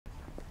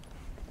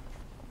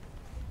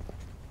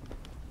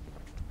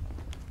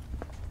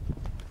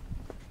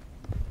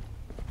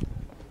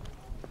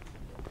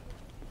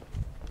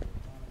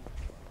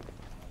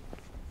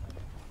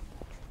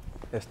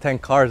There's 10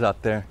 cars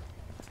out there.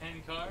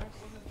 10 cars?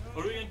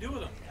 What are we going to do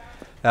with them?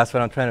 That's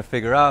what I'm trying to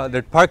figure out.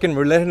 They're parking,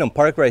 we're letting them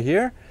park right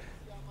here.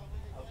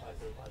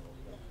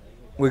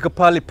 We could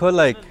probably put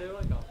like,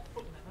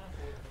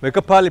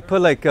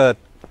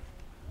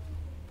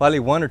 probably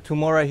 1 or 2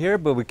 more right here,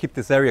 but we keep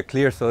this area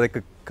clear so they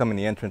could come in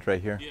the entrance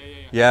right here.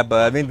 Yeah,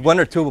 but I mean 1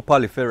 or 2 will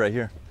probably fit right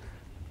here.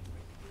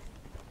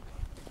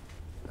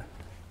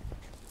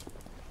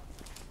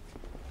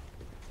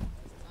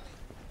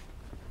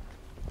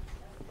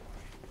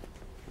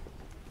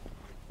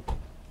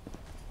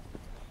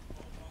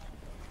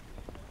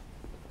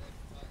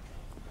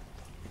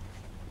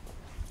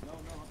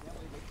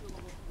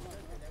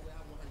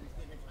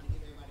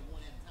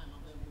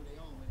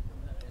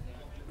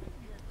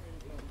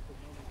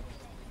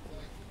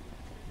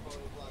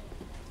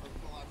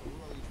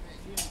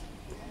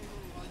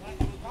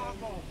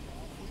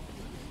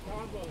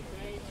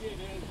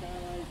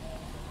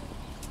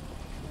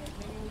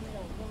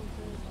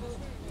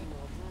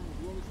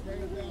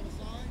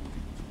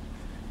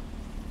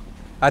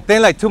 I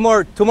think like two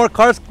more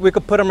cars, we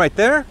could put them right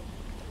there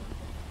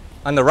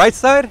on the right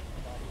side.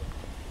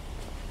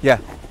 Yeah,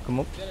 come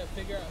on.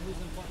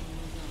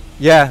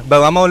 Yeah,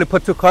 but I'm only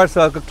put 2 cars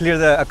so I could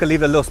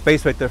leave a little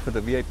space right there for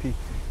the VIP.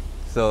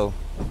 So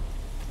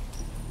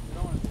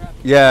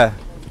yeah.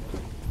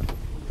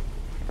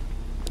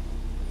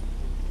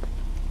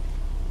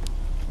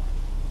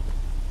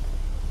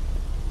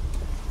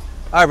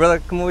 All right, brother,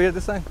 come over here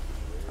this side.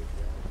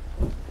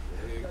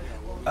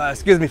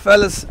 Excuse me,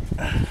 fellas.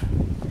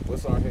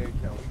 What's our head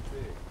count?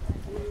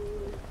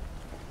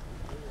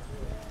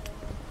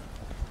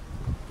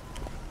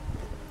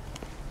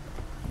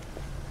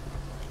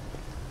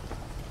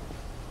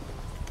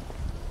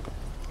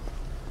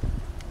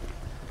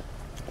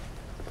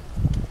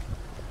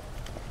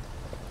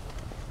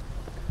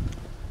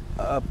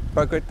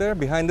 Park right there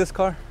behind this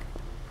car.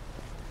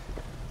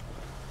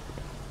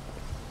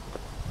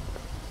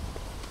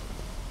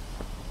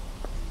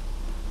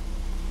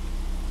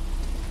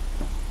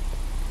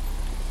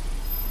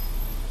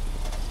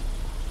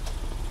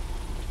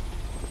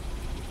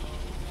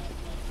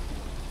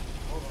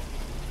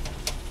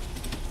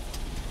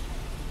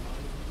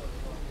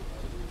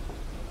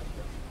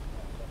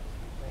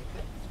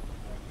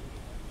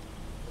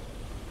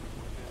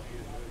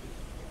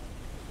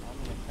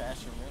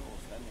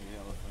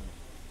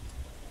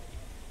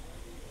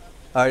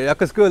 All right, I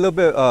could scoot a little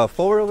bit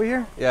forward over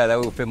here. Yeah, that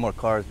would fit more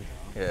cars.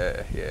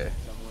 Yeah, yeah.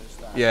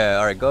 Yeah,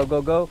 all right, go.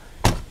 All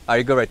right,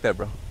 you go right there,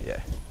 bro.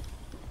 Yeah.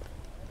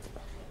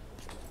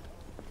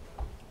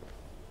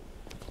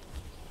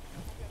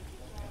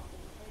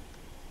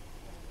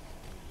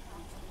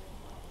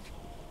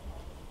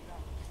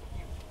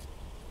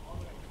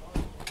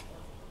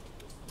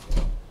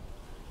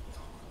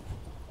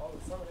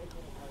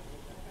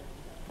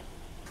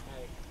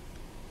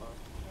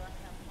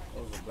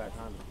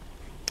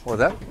 What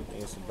was that?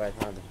 It's a black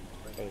Honda.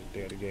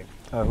 There again.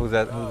 Who's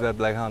that? Who's that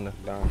black Honda?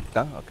 Don.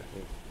 Don? Okay.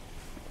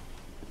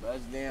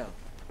 Buzz down.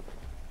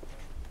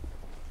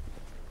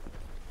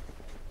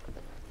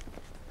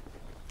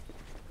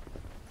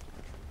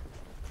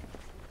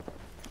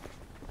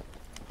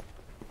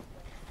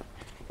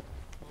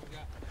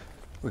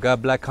 We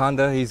got black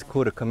Honda. He's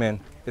cool to come in.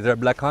 Is there a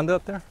black Honda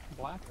up there?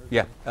 Black?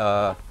 Yeah.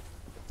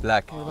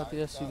 Black. What about the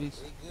SUVs? He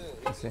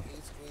good. Let's see.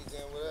 He squeezed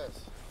in with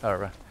us. All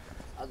right.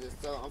 I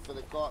just tell him I'm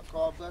finna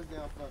call Buzz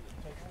down for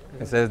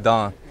me. It says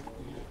Don.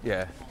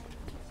 Yeah.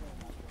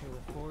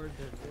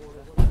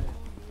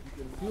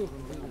 They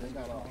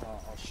got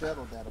a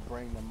shuttle that'll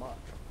bring them up.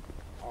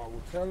 Oh,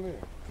 well, tell them.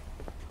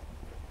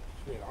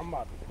 Shit, I'm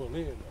about to pull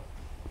in though.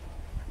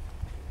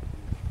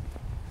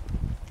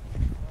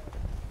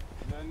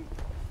 Nothing.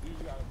 You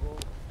gotta go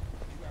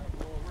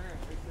around.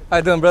 How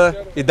you doing,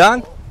 brother? You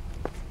done?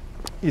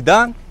 You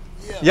done?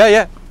 Yeah.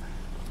 Yeah.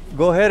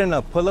 Go ahead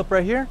and pull up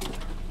right here.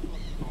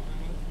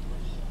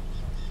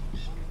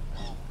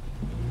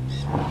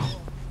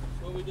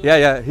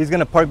 Yeah. He's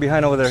gonna park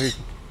behind over there.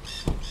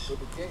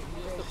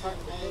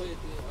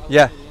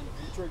 Yeah. He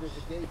triggers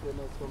the gate, then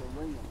it's gonna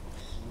ring them.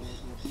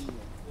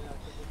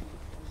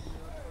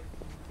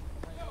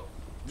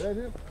 Let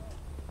him.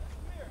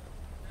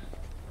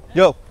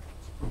 Yo.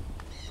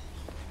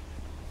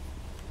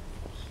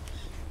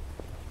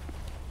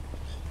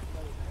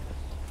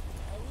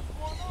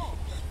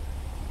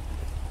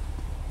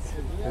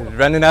 He's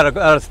running out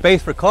of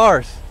space for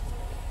cars.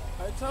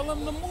 I tell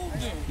him to move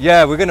then.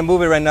 Yeah, we're gonna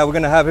move it right now. We're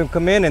gonna have him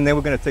come in and then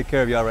we're gonna take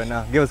care of y'all right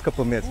now. Give us a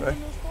couple of minutes, right?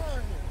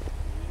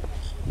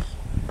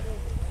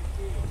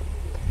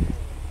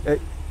 Hey,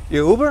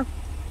 you Uber?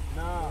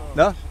 No.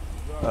 No?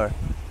 All right.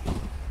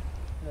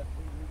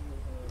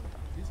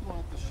 He's going to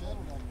have to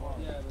shuttle that car.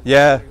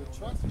 Yeah. The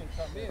trucks can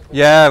come in.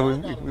 Yeah.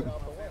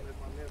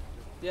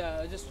 Yeah,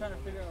 I'm just trying to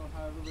figure out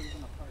how everybody's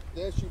going to park.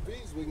 The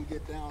SUVs we can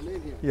get down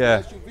in here. Yeah.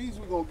 The SUVs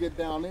we're going to get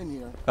down in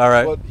here. All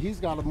right. But he's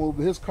got to move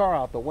his car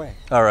out the way.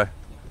 All right.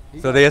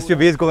 So the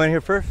SUVs go in here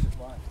first?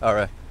 Right. All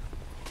right.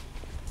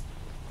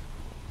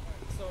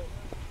 So,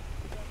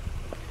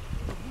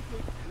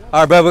 All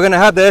right, but we're gonna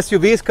have the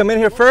SUVs come in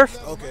here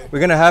first. Okay. We're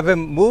gonna have them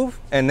move,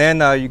 and then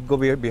you go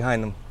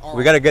behind them.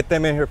 We gotta get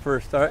them in here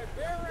first. All right.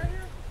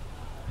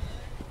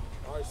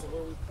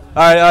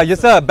 All right.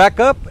 Just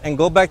back up and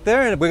go back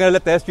there, and we're gonna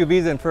let the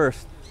SUVs in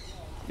first.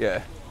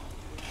 Yeah.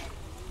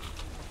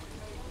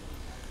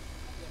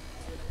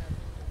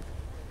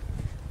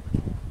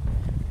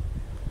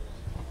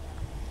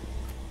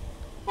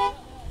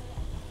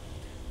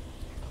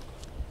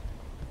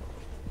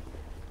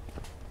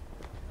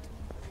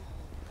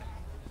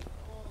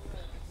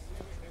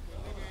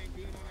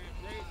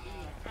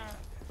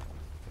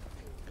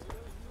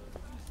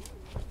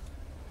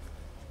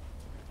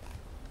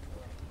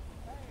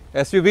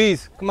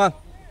 SUVs, come on.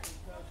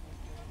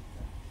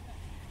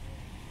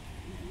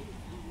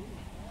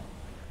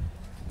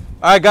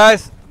 All right,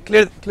 guys,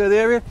 clear the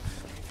area.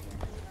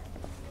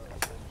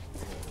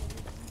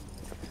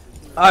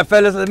 All right,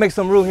 fellas, let's make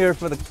some room here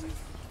for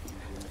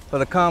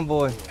the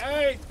convoy.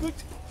 Hey, good.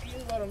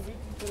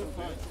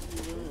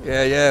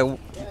 Yeah.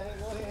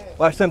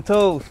 Watch them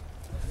toes.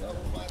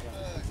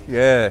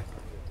 Yeah.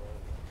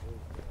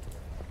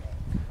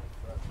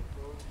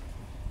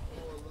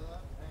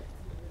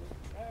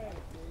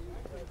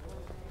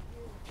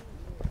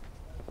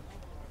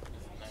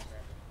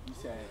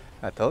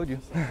 I told you.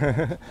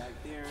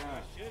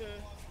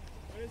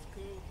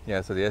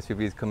 Yeah, so the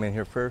SUVs come in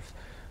here first.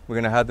 We're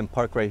gonna have them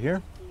park right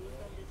here.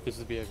 This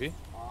is VIP?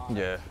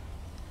 Yeah.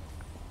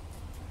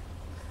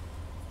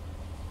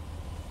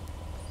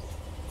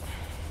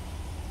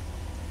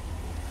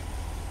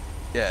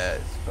 Yeah,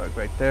 it's parked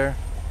right there.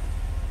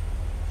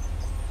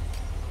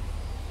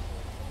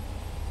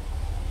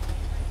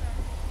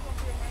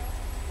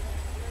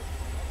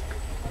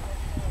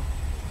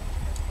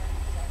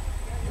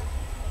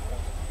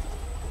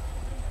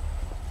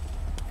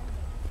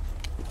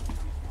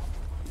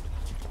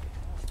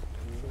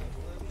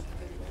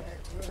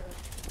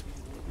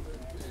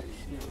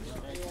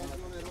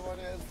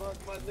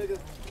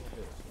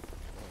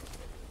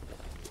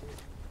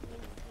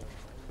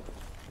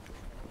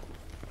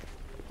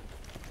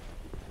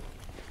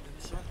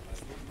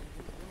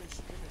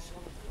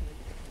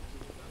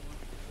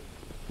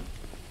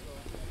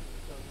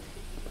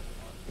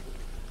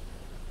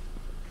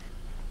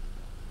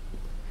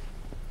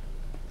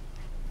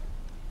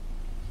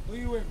 Who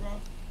you with, bro?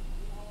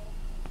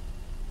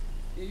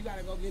 Yeah, you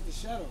gotta go get the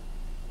shuttle.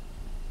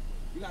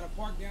 You gotta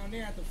park down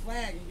there at the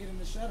flag and get in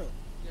the shuttle.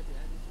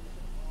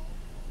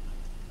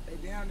 They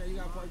down there, you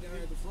gotta park down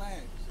there at the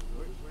flag.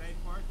 Where they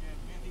park at,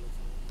 Mindy?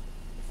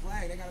 The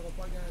flag, they gotta go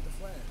park down at the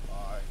flag.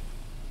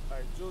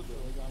 Alright, Juju.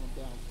 They got them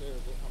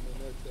downstairs.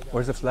 They got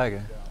Where's the flag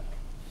at?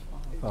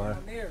 It's All down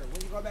right. there.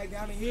 When you go back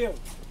down the hill,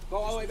 go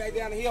all the way back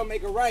down the hill,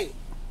 make a right.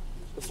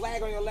 The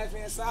flag on your left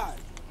hand side.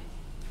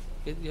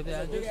 You have the It's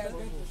a big address? ass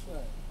Ventus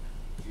flag.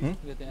 You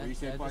have the Where you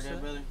say address? park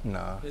at, brother? Nah.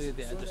 You have the As soon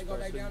as address they go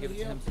first, back so you down can the give it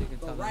to hill, him so you can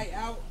go tell right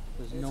them. out.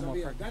 There's and no it's more gonna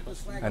be a parking Ventus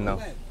spots. flag I on the know.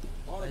 left.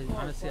 All the cars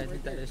Honestly, I park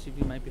think right that there.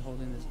 SUV might be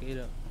holding this gate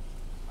up.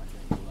 I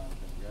can't go out and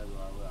grab it.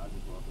 I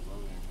just walk the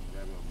road and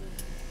grab it up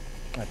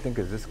there. I think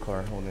it's this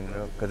car holding it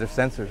up because there's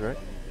sensors, right?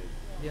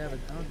 Yeah, but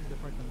I don't think they're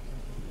parked on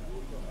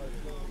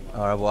the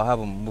All right, well, I'll have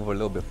them move a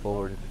little bit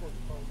forward.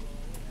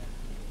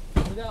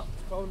 Look out.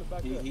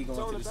 He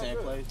going to the same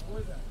place?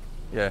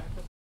 Yeah.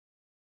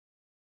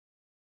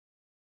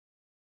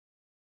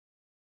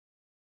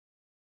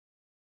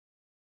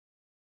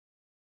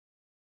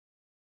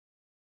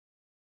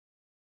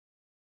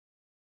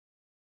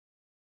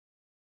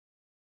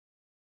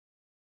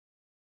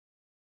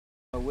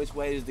 Which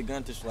way is the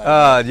Gunter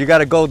flag? You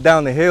gotta go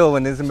down the hill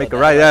and then make a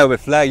right. Yeah,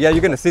 with flag. Yeah,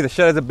 you're gonna see the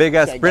shuttle. It's a big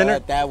ass Okay, go Sprinter.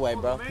 out that way,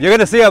 bro. You're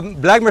gonna see a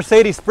black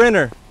Mercedes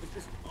Sprinter.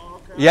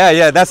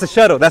 Yeah, that's the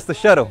shuttle. That's the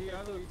shuttle.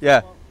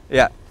 Yeah.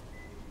 I'm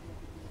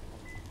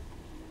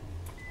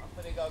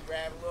finna go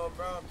grab a little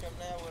bro and come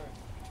that way.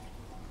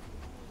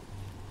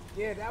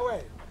 Yeah, that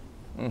way.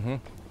 Mhm.